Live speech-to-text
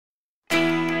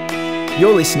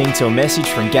You're listening to a message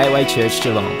from Gateway Church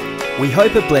Geelong. We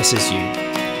hope it blesses you.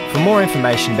 For more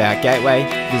information about Gateway,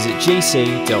 visit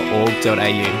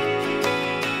gc.org.au.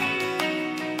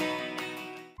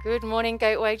 Good morning,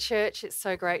 Gateway Church. It's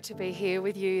so great to be here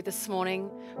with you this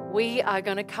morning. We are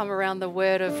going to come around the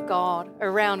Word of God,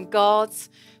 around God's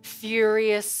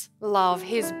furious love,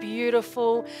 His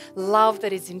beautiful love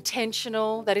that is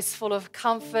intentional, that is full of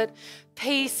comfort,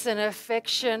 peace and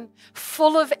affection,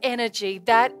 full of energy.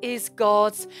 That is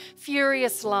God's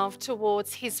furious love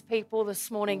towards His people this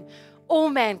morning, all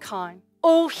mankind.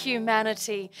 All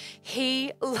humanity.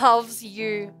 He loves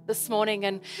you this morning.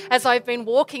 And as I've been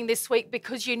walking this week,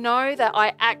 because you know that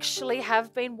I actually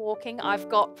have been walking, I've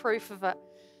got proof of it.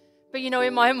 But you know,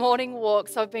 in my morning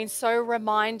walks, I've been so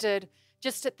reminded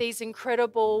just at these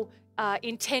incredible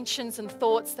intentions and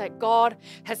thoughts that God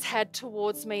has had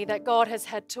towards me, that God has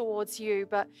had towards you.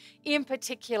 But in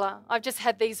particular, I've just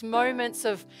had these moments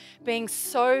of being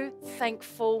so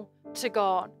thankful to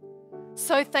God.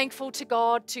 So thankful to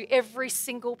God, to every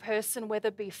single person, whether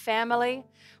it be family,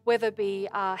 whether it be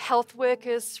health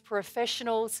workers,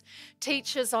 professionals,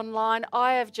 teachers online.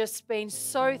 I have just been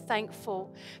so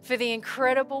thankful for the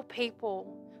incredible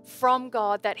people from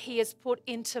God that He has put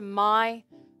into my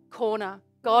corner.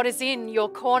 God is in your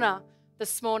corner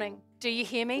this morning. Do you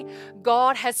hear me?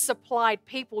 God has supplied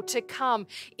people to come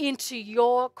into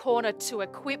your corner to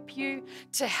equip you,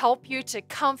 to help you, to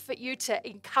comfort you, to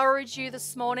encourage you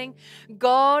this morning.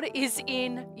 God is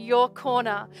in your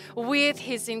corner with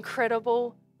His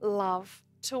incredible love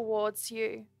towards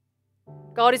you.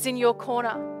 God is in your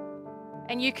corner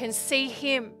and you can see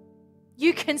Him.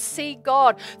 You can see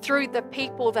God through the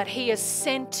people that He has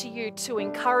sent to you to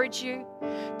encourage you,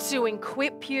 to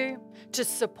equip you, to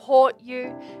support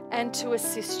you, and to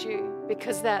assist you,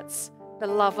 because that's the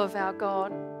love of our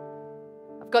God.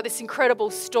 I've got this incredible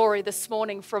story this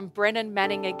morning from Brennan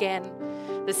Manning again,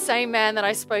 the same man that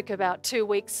I spoke about 2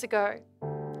 weeks ago.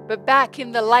 But back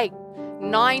in the late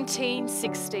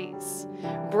 1960s,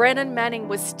 Brennan Manning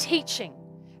was teaching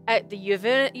at the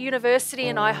university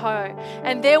in Idaho,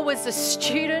 and there was a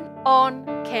student on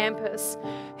campus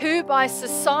who by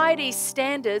society's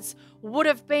standards would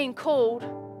have been called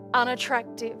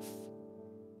unattractive.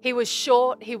 He was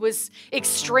short, he was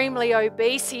extremely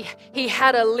obese, he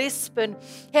had a lisp, and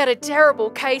he had a terrible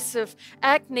case of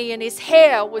acne, and his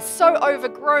hair was so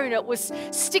overgrown it was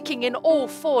sticking in all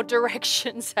 4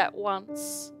 directions at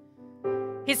once.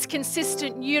 His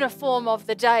consistent uniform of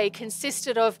the day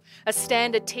consisted of a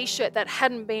standard t-shirt that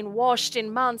hadn't been washed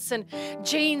in months, and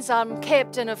jeans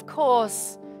unkept, and of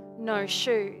course, no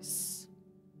shoes.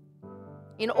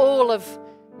 In all of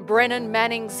Brennan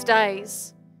Manning's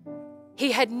days,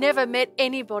 he had never met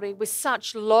anybody with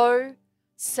such low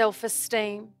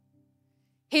self-esteem.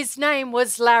 His name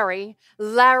was Larry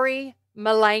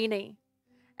Mullaney.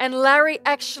 And Larry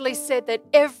actually said that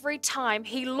every time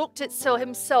he looked at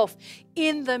himself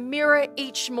in the mirror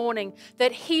each morning,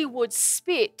 that he would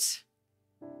spit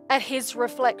at his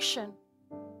reflection.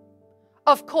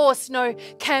 Of course, no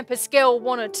campus girl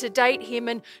wanted to date him,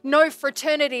 and no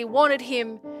fraternity wanted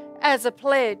him as a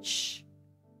pledge.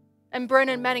 And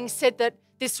Brennan Manning said that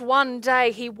this one day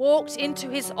he walked into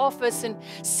his office and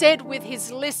said with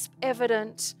his lisp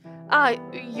evident,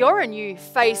 "You're a new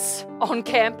face on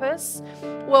campus."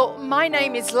 "Well, my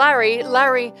name is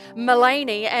Larry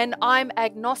Mullaney, and I'm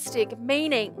agnostic,"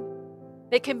 meaning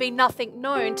there can be nothing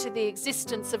known to the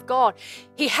existence of God.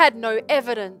 He had no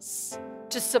evidence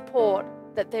to support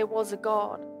that there was a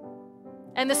God.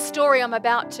 And the story I'm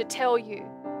about to tell you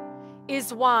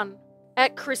is one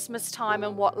at Christmas time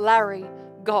and what Larry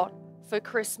got for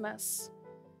Christmas.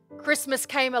 Christmas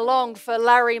came along for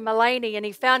Larry Mullaney, and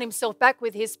he found himself back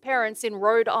with his parents in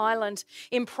Rhode Island,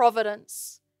 in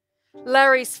Providence.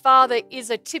 Larry's father is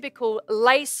a typical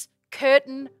lace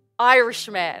curtain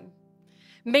Irishman,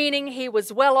 meaning he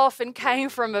was well off and came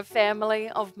from a family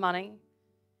of money.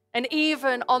 And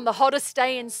even on the hottest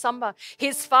day in summer,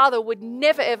 his father would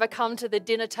never ever come to the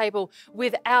dinner table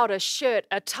without a shirt,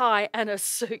 a tie, and a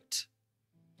suit.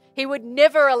 He would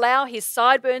never allow his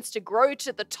sideburns to grow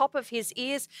to the top of his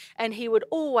ears, and he would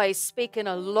always speak in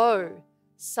a low,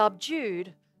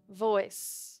 subdued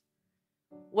voice.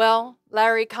 Well,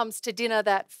 Larry comes to dinner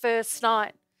that first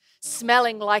night,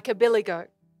 smelling like a billy goat.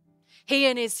 He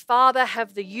and his father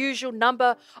have the usual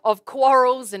number of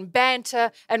quarrels and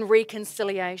banter and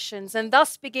reconciliations, and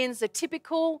thus begins a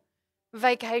typical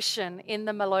vacation in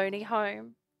the Mullaney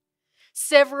home.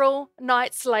 Several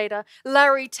nights later,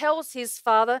 Larry tells his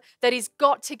father that he's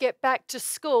got to get back to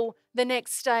school the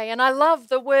next day. And I love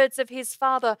the words of his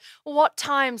father. "What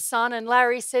time, son?" And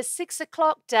Larry says, 6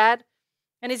 o'clock, Dad.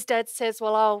 And his dad says,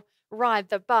 "Well, I'll ride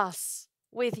the bus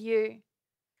with you.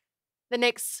 The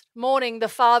next morning, the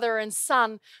father and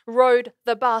son rode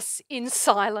the bus in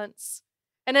silence.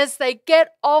 And as they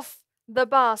get off the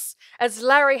bus, as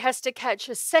Larry has to catch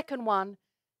a second one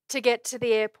to get to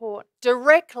the airport,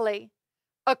 directly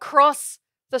across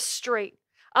the street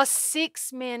are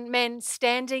six men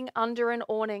standing under an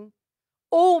awning.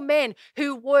 All men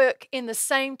who work in the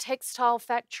same textile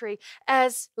factory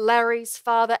as Larry's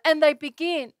father. And they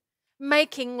begin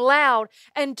making loud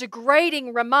and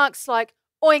degrading remarks like,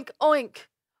 "Oink, oink,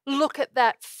 look at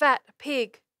that fat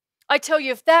pig." I tell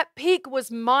you, if that pig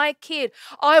was my kid,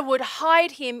 I would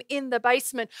hide him in the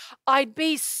basement. I'd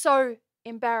be so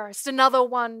embarrassed. Another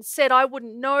one said, "I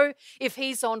wouldn't know if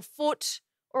he's on foot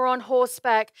or on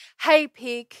horseback. Hey,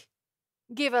 pig,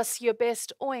 give us your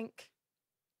best oink."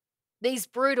 These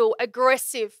brutal,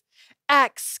 aggressive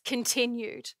acts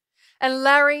continued. And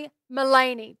Larry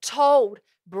Mullaney told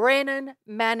Brennan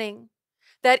Manning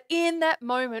that in that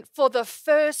moment, for the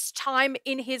first time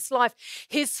in his life,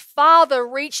 his father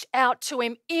reached out to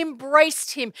him,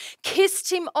 embraced him,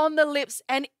 kissed him on the lips,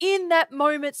 and in that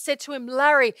moment said to him,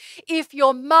 "Larry, if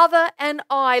your mother and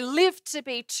I lived to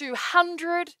be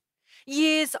 200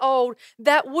 years old,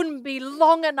 that wouldn't be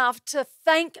long enough to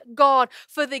thank God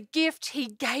for the gift He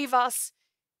gave us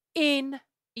in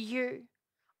you.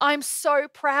 I'm so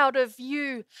proud of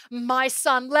you, my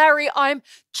son. Larry, I'm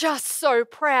just so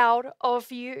proud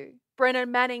of you."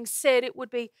 Brennan Manning said it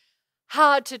would be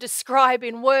hard to describe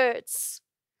in words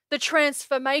the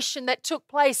transformation that took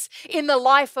place in the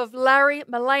life of Larry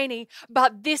Mullaney,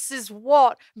 but this is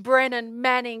what Brennan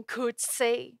Manning could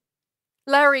see.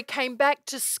 Larry came back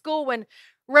to school and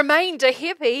remained a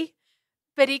hippie,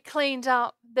 but he cleaned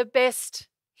up the best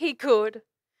he could.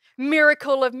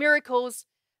 Miracle of miracles,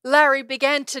 Larry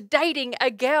began to dating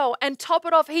a girl, and top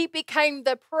it off, he became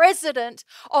the president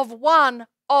of one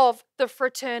of the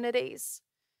fraternities.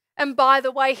 And by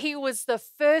the way, he was the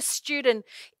first student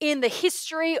in the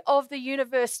history of the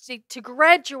university to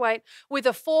graduate with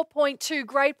a 4.2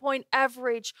 grade point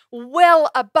average,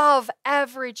 well above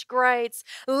average grades.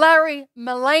 Larry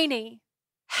Mullaney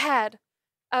had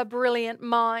a brilliant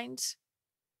mind.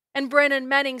 And Brennan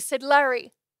Manning said,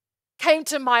 "Larry came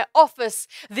to my office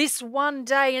this one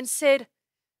day and said,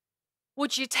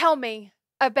 'Would you tell me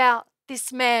about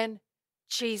this man,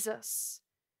 Jesus?'"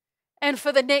 And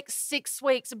for the next 6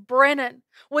 weeks, Brennan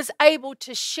was able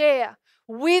to share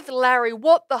with Larry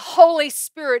what the Holy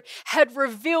Spirit had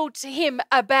revealed to him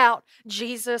about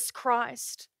Jesus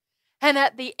Christ. And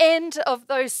at the end of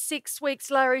those 6 weeks,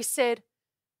 Larry said,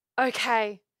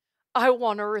 "Okay, I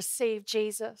want to receive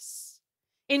Jesus."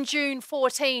 In June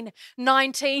 14,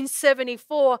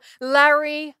 1974,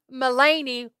 Larry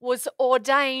Mullaney was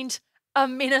ordained a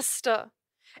minister.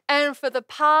 And for the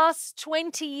past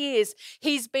 20 years,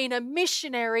 he's been a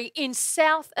missionary in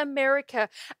South America,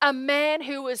 a man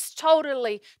who was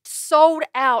totally sold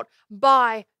out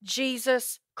by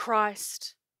Jesus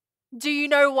Christ. Do you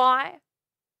know why?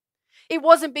 It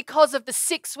wasn't because of the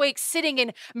 6 weeks sitting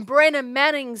in Brennan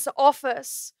Manning's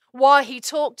office while he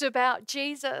talked about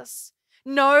Jesus.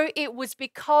 No, it was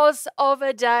because of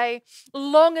a day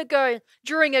long ago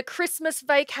during a Christmas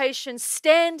vacation,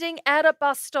 standing at a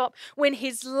bus stop when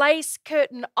his lace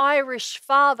curtain Irish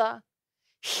father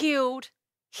healed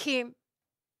him.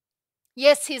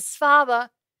 Yes, his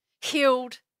father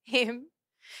healed him.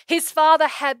 His father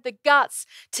had the guts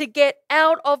to get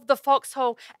out of the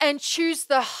foxhole and choose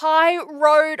the high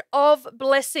road of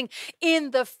blessing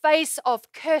in the face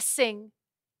of cursing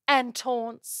and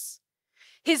taunts.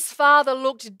 His father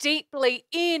looked deeply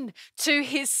into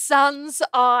his son's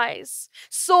eyes,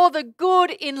 saw the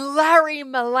good in Larry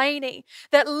Mullaney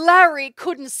that Larry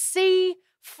couldn't see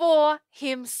for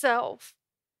himself,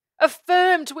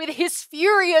 affirmed with his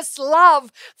furious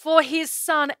love for his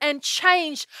son, and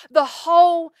changed the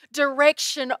whole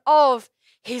direction of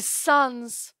his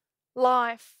son's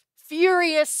life.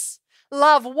 Furious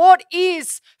love. What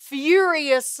is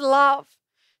furious love?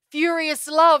 Furious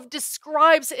love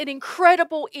describes an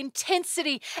incredible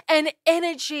intensity and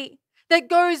energy that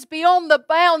goes beyond the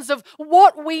bounds of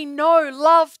what we know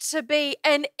love to be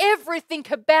and everything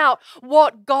about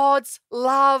what God's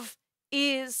love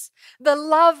is. The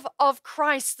love of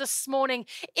Christ this morning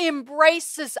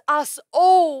embraces us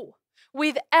all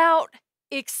without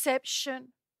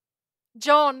exception.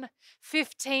 John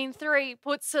 15:3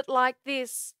 puts it like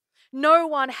this: "No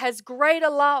one has greater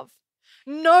love,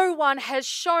 no one has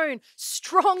shown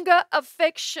stronger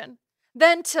affection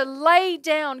than to lay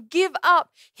down, give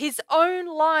up his own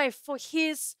life for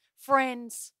his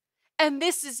friends." And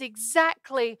this is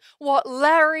exactly what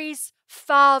Larry's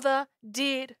father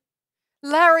did.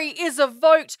 Larry is a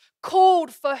vote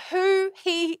called for who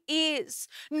he is,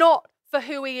 not for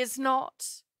who he is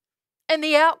not. And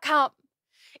the outcome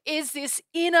is this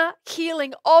inner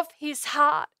healing of his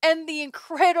heart and the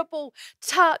incredible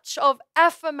touch of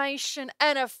affirmation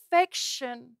and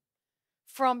affection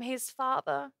from his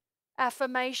father.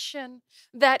 Affirmation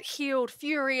that healed,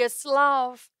 furious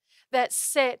love that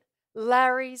set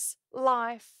Larry's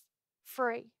life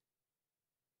free.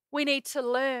 We need to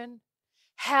learn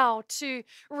how to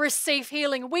receive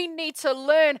healing. We need to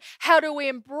learn how to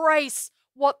embrace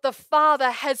what the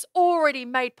Father has already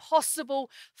made possible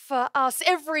for us.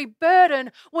 Every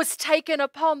burden was taken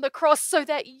upon the cross so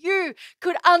that you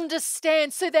could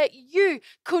understand, so that you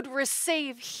could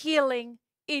receive healing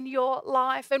in your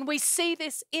life. And we see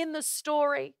this in the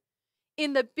story,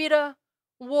 in the bitter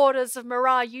waters of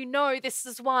Marah. You know, this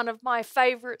is one of my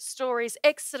favorite stories.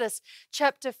 Exodus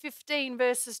chapter 15,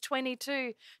 verses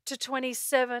 22 to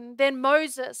 27. Then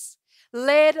Moses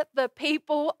led the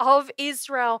people of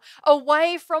Israel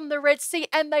away from the Red Sea,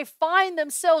 and they find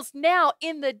themselves now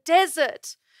in the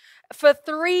desert for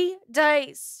 3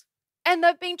 days. And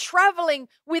they've been traveling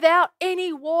without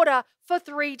any water for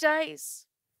 3 days.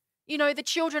 You know, the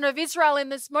children of Israel in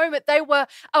this moment, they were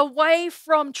away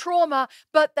from trauma,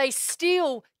 but they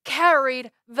still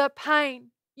carried the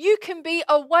pain. You can be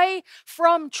away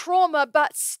from trauma,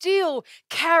 but still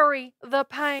carry the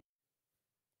pain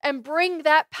and bring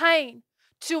that pain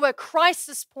to a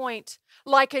crisis point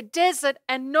like a desert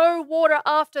and no water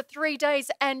after 3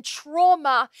 days, and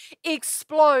trauma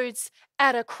explodes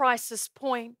at a crisis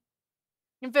point.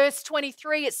 In verse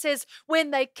 23, it says,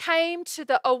 when they came to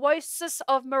the oasis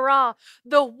of Marah,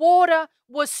 the water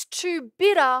was too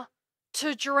bitter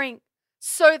to drink.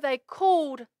 So they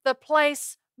called the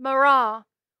place Marah,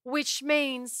 which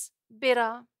means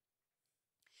bitter.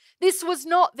 This was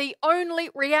not the only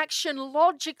reaction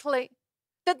logically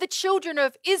that the children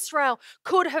of Israel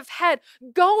could have had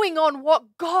going on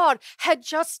what God had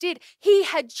just did. He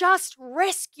had just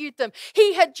rescued them.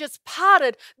 He had just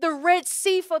parted the Red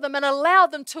Sea for them and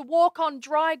allowed them to walk on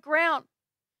dry ground.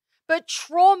 But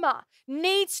trauma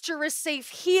needs to receive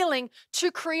healing to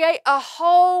create a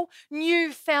whole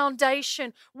new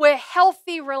foundation where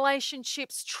healthy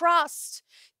relationships, trust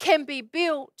can be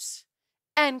built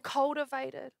and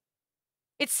cultivated.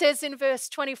 It says in verse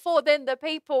 24, then the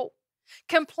people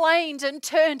complained and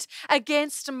turned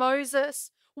against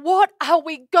Moses. What are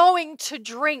we going to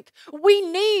drink? We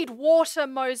need water,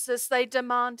 Moses, they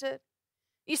demanded.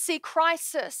 You see,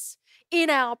 crisis in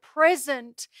our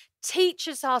present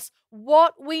teaches us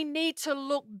what we need to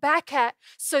look back at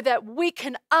so that we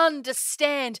can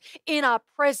understand in our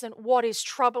present what is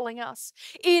troubling us.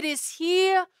 It is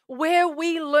here where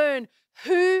we learn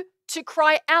who to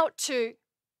cry out to,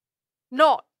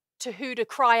 not to who to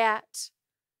cry at.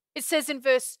 It says in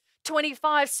verse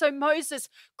 25, so Moses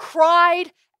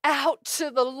cried out to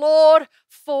the Lord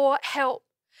for help,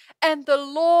 and the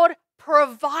Lord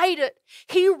provided.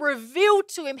 He revealed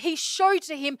to him, he showed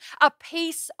to him a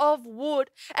piece of wood.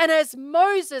 And as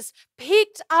Moses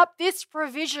picked up this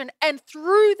provision and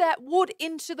threw that wood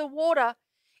into the water,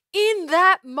 in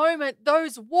that moment,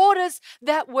 those waters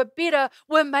that were bitter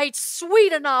were made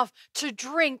sweet enough to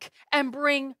drink and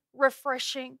bring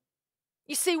refreshing.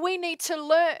 You see, we need to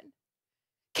learn.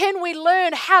 Can we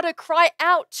learn how to cry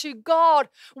out to God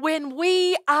when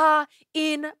we are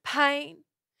in pain?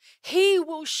 He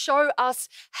will show us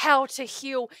how to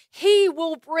heal. He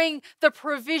will bring the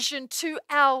provision to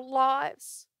our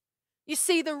lives. You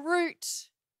see, the root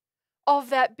of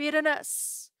that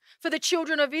bitterness for the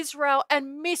children of Israel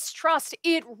and mistrust,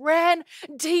 it ran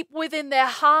deep within their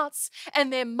hearts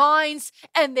and their minds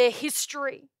and their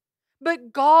history.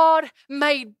 But God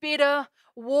made bitter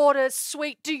waters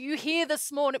sweet. Do you hear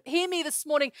me this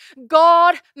morning?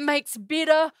 God makes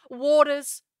bitter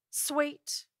waters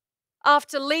sweet.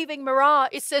 After leaving Marah,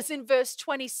 it says in verse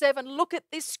 27, look at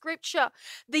this scripture.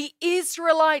 The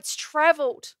Israelites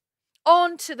traveled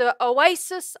on to the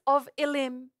oasis of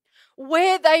Elim,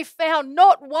 where they found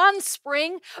not one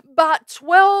spring, but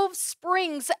 12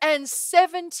 springs and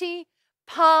 70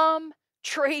 palm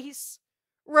trees.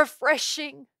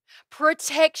 Refreshing,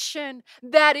 protection.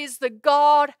 That is the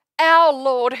God, our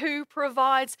Lord, who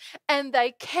provides. And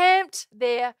they camped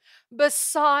there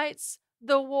besides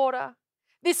the water.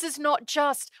 This is not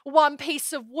just one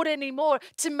piece of wood anymore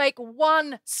to make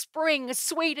one spring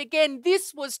sweet again.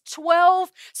 This was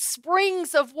 12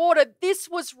 springs of water. This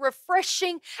was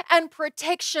refreshing and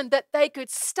protection that they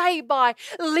could stay by,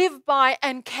 live by,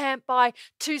 and camp by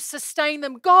to sustain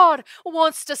them. God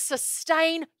wants to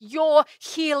sustain your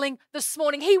healing this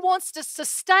morning. He wants to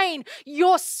sustain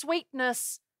your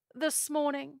sweetness this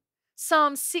morning.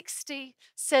 Psalm 60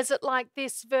 says it like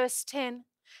this, verse 10.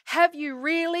 Have you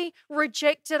really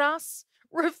rejected us,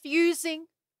 refusing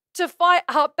to fight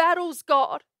our battles,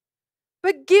 God?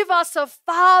 But give us a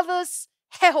father's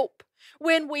help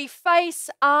when we face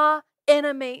our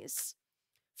enemies.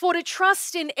 For to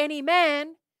trust in any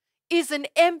man is an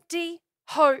empty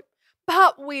hope,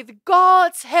 but with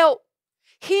God's help,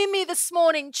 hear me this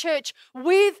morning, church,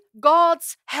 with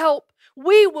God's help,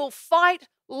 we will fight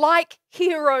like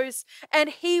heroes and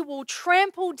He will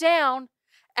trample down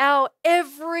our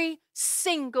every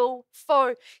single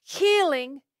foe.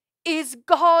 Healing is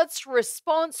God's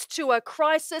response to a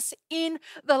crisis in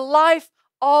the life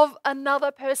of another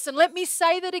person. Let me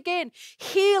say that again.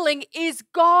 Healing is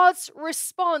God's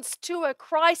response to a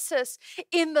crisis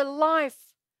in the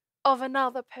life of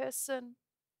another person.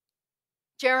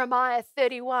 Jeremiah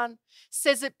 31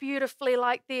 says it beautifully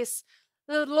like this.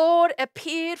 The Lord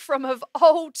appeared from of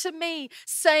old to me,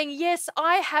 saying, yes,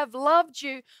 I have loved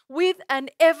you with an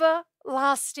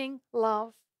everlasting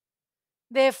love.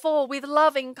 Therefore, with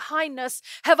loving kindness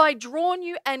have I drawn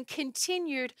you and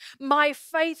continued my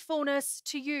faithfulness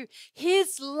to you.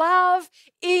 His love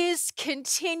is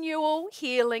continual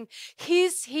healing.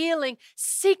 His healing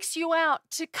seeks you out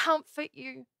to comfort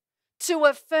you, to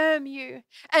affirm you,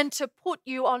 and to put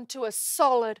you onto a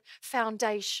solid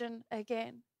foundation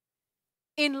again.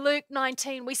 In Luke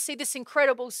 19, we see this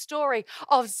incredible story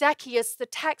of Zacchaeus, the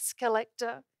tax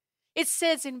collector. It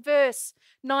says in verse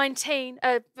 1,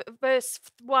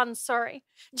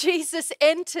 Jesus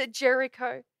entered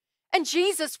Jericho, and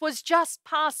Jesus was just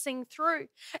passing through,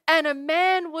 and a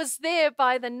man was there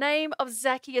by the name of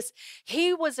Zacchaeus.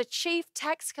 He was a chief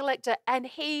tax collector, and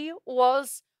he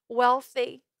was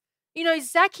wealthy. You know,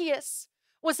 Zacchaeus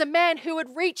was a man who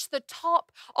had reached the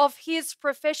top of his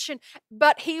profession,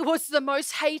 but he was the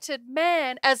most hated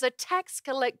man as a tax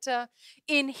collector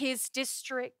in his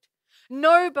district.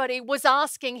 Nobody was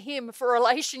asking him for a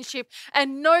relationship,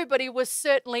 and nobody was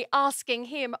certainly asking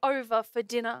him over for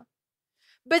dinner.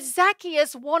 But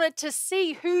Zacchaeus wanted to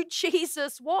see who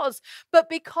Jesus was, but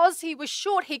because he was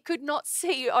short, he could not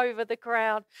see over the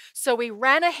crowd. So he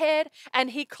ran ahead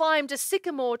and he climbed a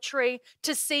sycamore tree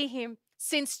to see him,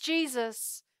 since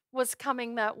Jesus was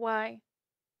coming that way.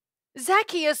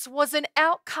 Zacchaeus was an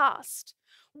outcast.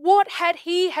 What had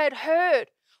he heard?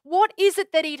 What is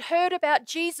it that he'd heard about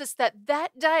Jesus that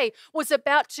day was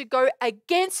about to go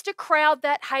against a crowd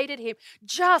that hated him,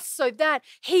 just so that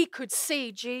he could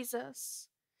see Jesus?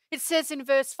 It says in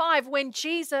verse 5, when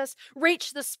Jesus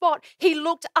reached the spot, he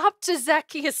looked up to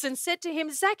Zacchaeus and said to him,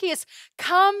 Zacchaeus,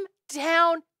 come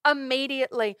down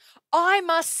immediately. I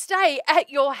must stay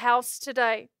at your house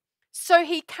today. So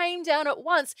he came down at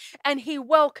once and he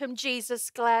welcomed Jesus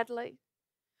gladly.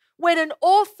 When an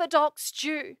Orthodox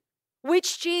Jew,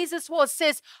 which Jesus was,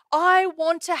 says, I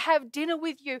want to have dinner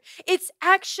with you, it's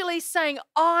actually saying,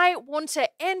 I want to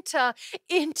enter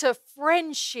into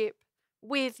friendship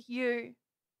with you.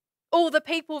 All the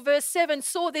people, verse 7,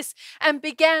 saw this and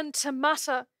began to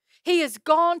mutter, he has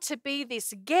gone to be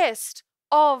this guest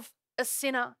of a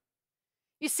sinner.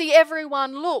 You see,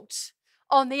 everyone looked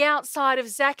on the outside of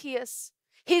Zacchaeus.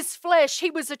 His flesh, he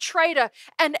was a traitor,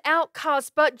 an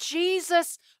outcast, but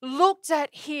Jesus looked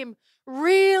at him,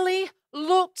 really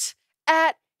looked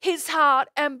at his heart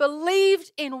and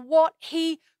believed in what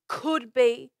he could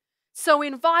be. So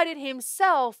invited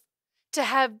himself to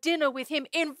have dinner with him,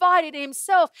 invited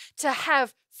himself to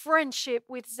have friendship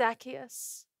with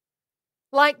Zacchaeus.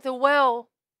 Like the well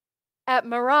at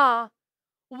Marah,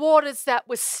 waters that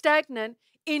were stagnant,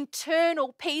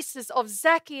 internal pieces of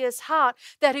Zacchaeus' heart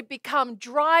that had become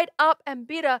dried up and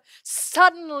bitter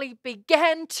suddenly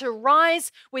began to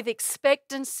rise with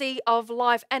expectancy of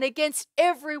life. And against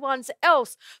everyone's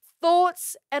else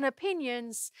thoughts and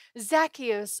opinions,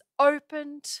 Zacchaeus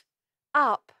opened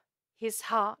up his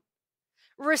heart,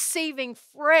 receiving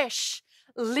fresh,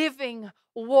 living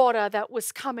water that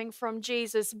was coming from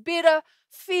Jesus. Bitter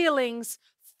feelings,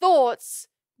 thoughts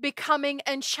becoming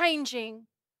and changing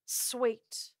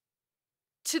sweet,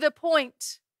 to the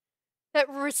point that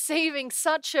receiving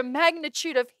such a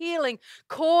magnitude of healing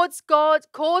caused God's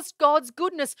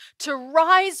goodness to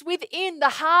rise within the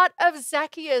heart of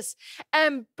Zacchaeus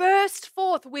and burst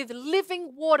forth with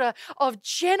living water of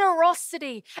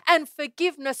generosity and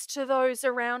forgiveness to those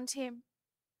around him.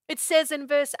 It says in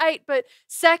verse 8, but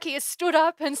Zacchaeus stood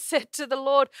up and said to the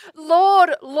Lord,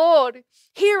 Lord, Lord,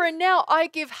 here and now I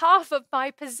give half of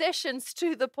my possessions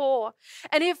to the poor.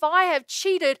 And if I have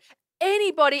cheated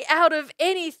anybody out of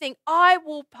anything, I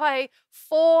will pay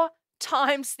 4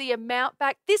 times the amount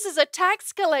back. This is a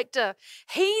tax collector.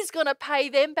 He's going to pay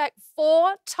them back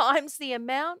 4 times the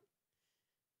amount.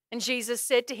 And Jesus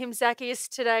said to him, Zacchaeus,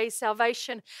 today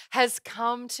salvation has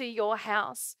come to your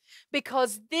house,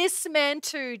 because this man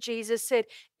too, Jesus said,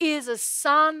 is a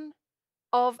son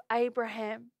of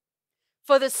Abraham.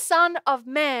 For the Son of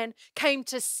Man came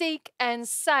to seek and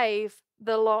save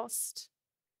the lost.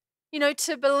 You know,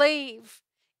 to believe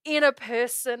in a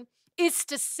person is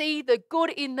to see the good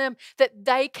in them that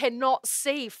they cannot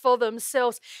see for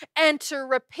themselves, and to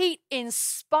repeat in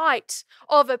spite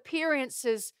of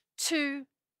appearances to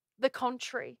the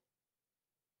contrary.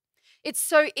 It's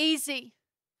so easy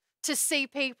to see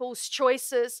people's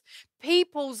choices,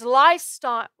 people's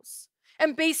lifestyles,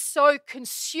 and be so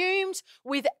consumed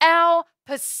with our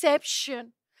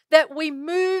perception that we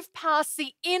move past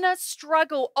the inner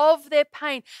struggle of their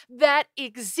pain that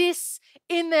exists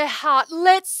in their heart.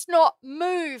 Let's not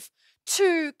move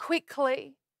too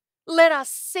quickly. Let us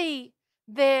see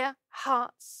their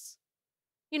hearts.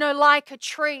 You know, like a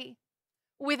tree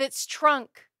with its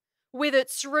trunk, with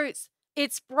its roots,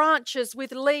 its branches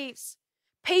with leaves.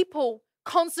 People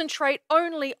concentrate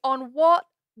only on what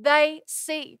they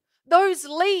see. Those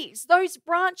leaves, those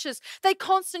branches, they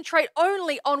concentrate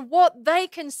only on what they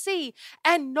can see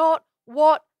and not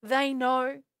what they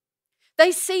know.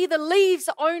 They see the leaves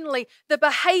only, the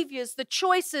behaviors, the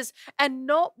choices, and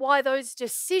not why those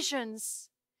decisions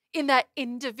in that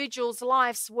individual's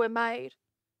lives were made.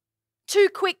 Too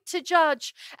quick to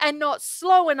judge and not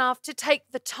slow enough to take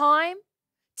the time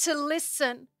to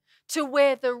listen to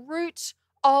where the root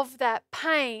of that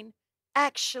pain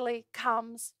actually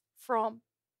comes from.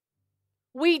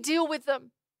 We deal with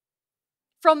them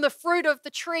from the fruit of the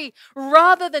tree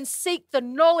rather than seek the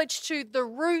knowledge to the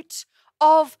root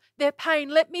of their pain.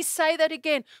 Let me say that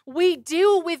again. We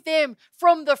deal with them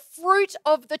from the fruit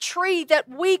of the tree that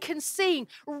we can see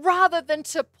rather than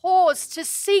to pause to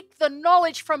seek the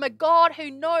knowledge from a God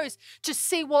who knows, to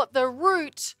see what the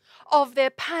root of their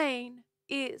pain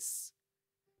is.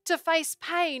 To face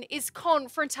pain is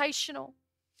confrontational.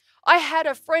 I had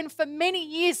a friend for many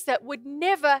years that would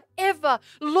never, ever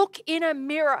look in a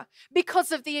mirror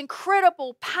because of the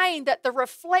incredible pain that the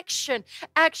reflection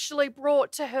actually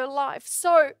brought to her life.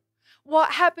 So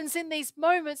what happens in these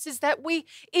moments is that we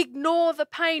ignore the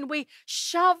pain. We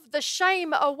shove the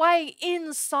shame away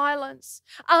in silence,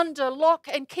 under lock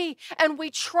and key, and we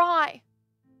try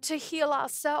to heal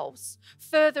ourselves,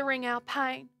 furthering our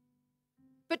pain.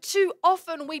 But too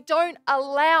often we don't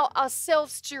allow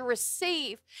ourselves to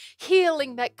receive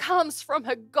healing that comes from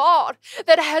a God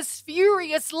that has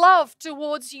furious love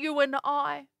towards you and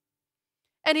I.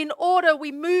 And in order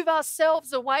we move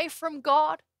ourselves away from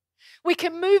God, we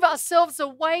can move ourselves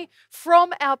away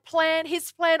from our plan,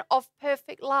 His plan of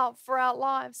perfect love for our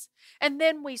lives. And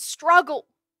then we struggle.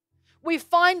 We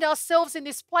find ourselves in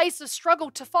this place of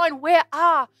struggle to find, where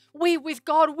are we with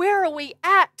God? Where are we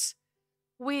at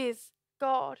with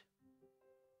God?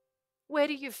 Where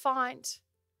do you find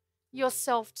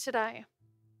yourself today?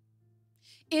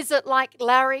 Is it like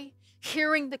Larry,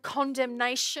 hearing the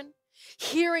condemnation,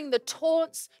 hearing the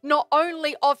taunts, not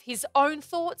only of his own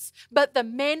thoughts, but the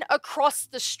men across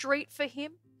the street for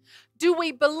him? Do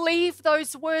we believe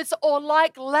those words, or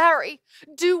like Larry,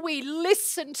 do we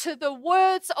listen to the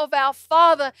words of our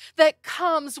Father that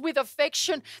comes with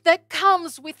affection, that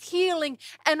comes with healing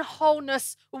and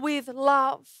wholeness, with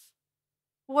love?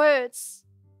 Words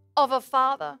of a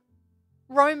Father.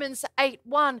 Romans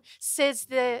 8:1 says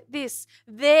this,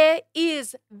 there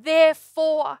is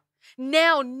therefore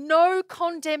now no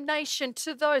condemnation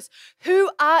to those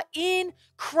who are in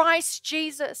Christ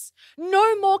Jesus.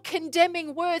 No more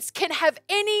condemning words can have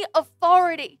any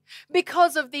authority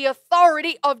because of the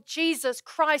authority of Jesus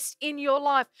Christ in your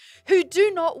life, who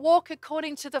do not walk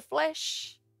according to the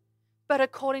flesh, but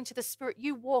according to the Spirit.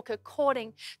 You walk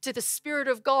according to the Spirit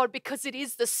of God, because it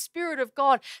is the Spirit of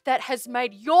God that has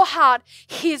made your heart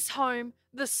His home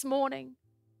this morning.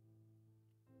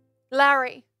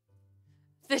 Larry,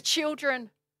 the children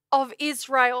of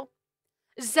Israel,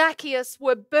 Zacchaeus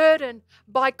were burdened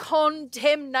by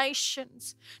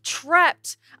condemnations,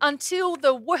 trapped until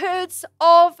the words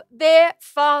of their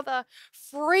Father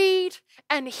freed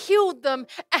and healed them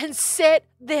and set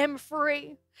them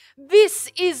free.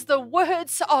 This is the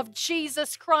words of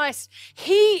Jesus Christ.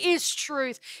 He is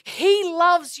truth. He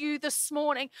loves you this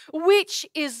morning. Which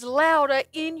is louder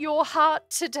in your heart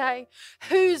today?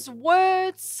 Whose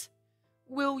words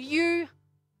will you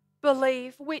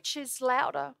believe? Which is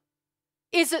louder?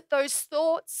 Is it those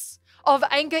thoughts of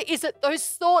anger? Is it those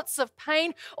thoughts of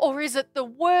pain? Or is it the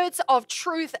words of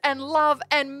truth and love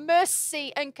and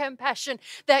mercy and compassion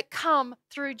that come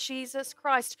through Jesus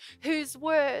Christ? Whose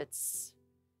words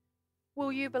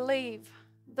will you believe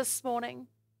this morning?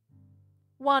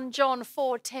 1 John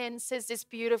 4:10 says this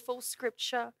beautiful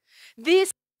scripture.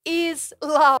 This is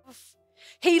love.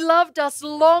 He loved us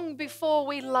long before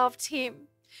we loved him.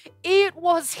 It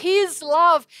was his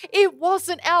love. It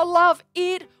wasn't our love.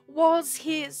 It was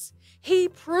his. He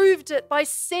proved it by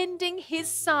sending his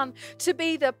son to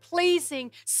be the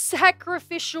pleasing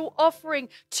sacrificial offering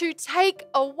to take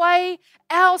away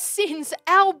our sins,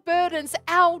 our burdens,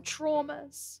 our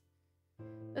traumas.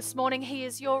 This morning, he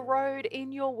is your road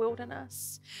in your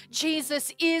wilderness.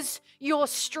 Jesus is your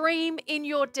stream in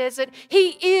your desert.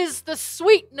 He is the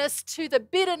sweetness to the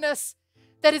bitterness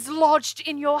that is lodged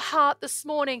in your heart this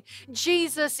morning.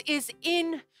 Jesus is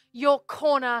in your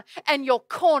corner, and your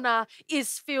corner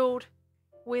is filled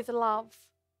with love.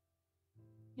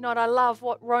 You know what? I love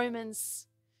what Romans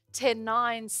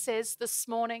 10:9 says this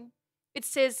morning. It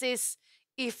says this: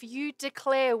 if you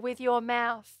declare with your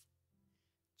mouth,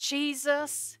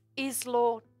 Jesus is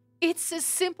Lord. It's as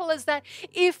simple as that.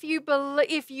 If you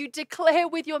declare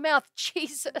with your mouth,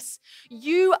 Jesus,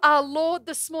 you are Lord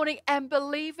this morning, and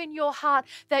believe in your heart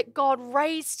that God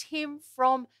raised him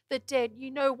from the dead,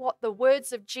 you know what the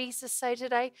words of Jesus say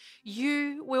today?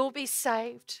 You will be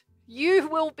saved. You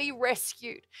will be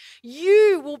rescued.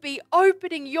 You will be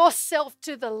opening yourself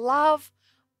to the love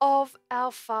of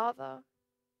our Father.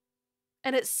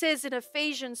 And it says in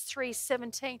Ephesians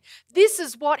 3:17, this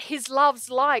is what his love's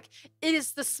like. It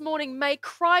is this morning, may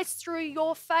Christ through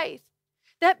your faith.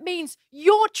 That means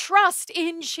your trust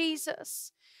in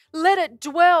Jesus. Let it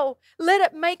dwell. Let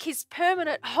it make his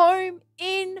permanent home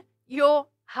in your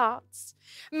hearts.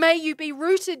 May you be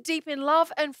rooted deep in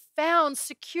love and found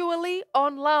securely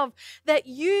on love, that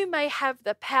you may have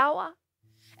the power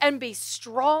and be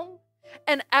strong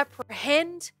and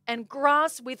apprehend and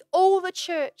grasp with all the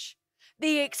church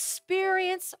the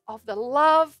experience of the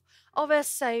love of our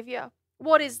Savior.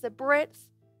 What is the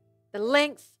breadth, the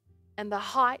length, and the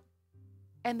height,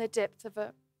 and the depth of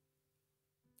it?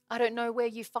 I don't know where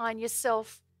you find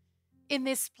yourself in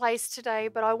this place today,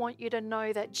 but I want you to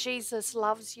know that Jesus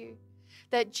loves you,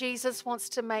 that Jesus wants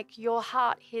to make your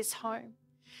heart his home,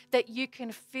 that you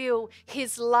can feel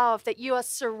his love, that you are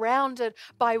surrounded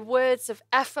by words of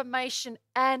affirmation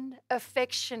and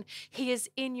affection. He is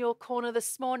in your corner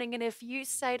this morning. And if you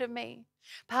say to me,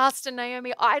 Pastor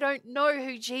Naomi, I don't know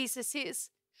who Jesus is,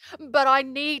 but I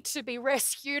need to be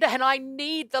rescued and I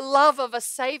need the love of a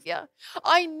Savior.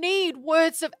 I need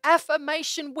words of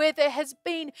affirmation where there has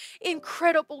been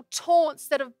incredible taunts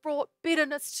that have brought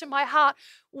bitterness to my heart.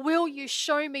 Will you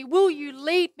show me? Will you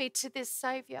lead me to this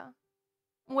Savior?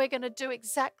 We're going to do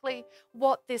exactly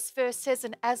what this verse says.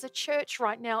 And as a church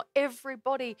right now,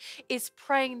 everybody is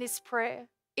praying this prayer.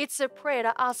 It's a prayer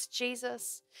to ask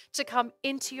Jesus to come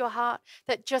into your heart,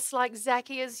 that just like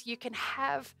Zacchaeus, you can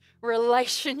have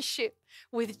relationship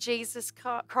with Jesus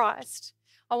Christ.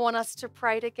 I want us to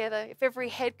pray together. If every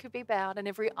head could be bowed and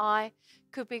every eye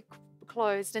could be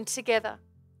closed, and together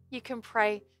you can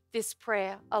pray this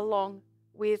prayer along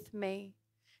with me.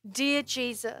 Dear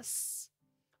Jesus,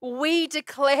 we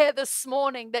declare this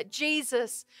morning that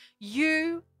Jesus,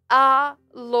 you are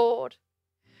Lord.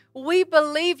 We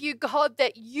believe you, God,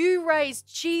 that you raised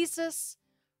Jesus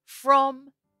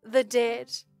from the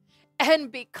dead.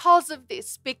 And because of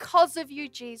this, because of you,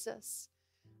 Jesus,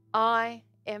 I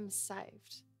am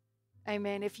saved.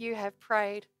 Amen. If you have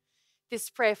prayed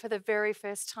this prayer for the very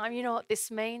first time, you know what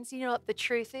this means? You know what the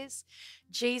truth is?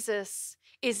 Jesus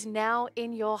is now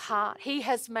in your heart. He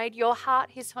has made your heart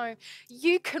his home.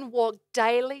 You can walk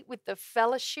daily with the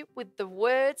fellowship, with the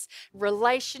words,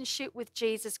 relationship with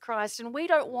Jesus Christ. And we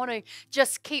don't want to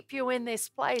just keep you in this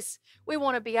place. We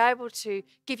want to be able to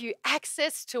give you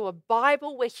access to a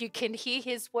Bible where you can hear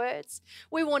his words.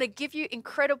 We want to give you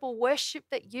incredible worship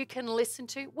that you can listen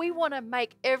to. We want to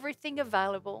make everything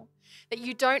available, that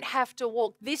you don't have to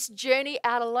walk this journey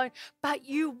out alone, but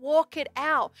you walk it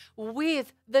out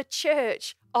with the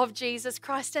church of Jesus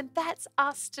Christ. And that's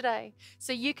us today.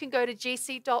 So you can go to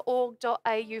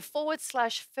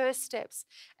gc.org.au/first steps,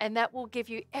 and that will give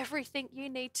you everything you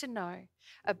need to know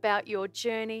about your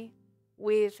journey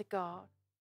with God.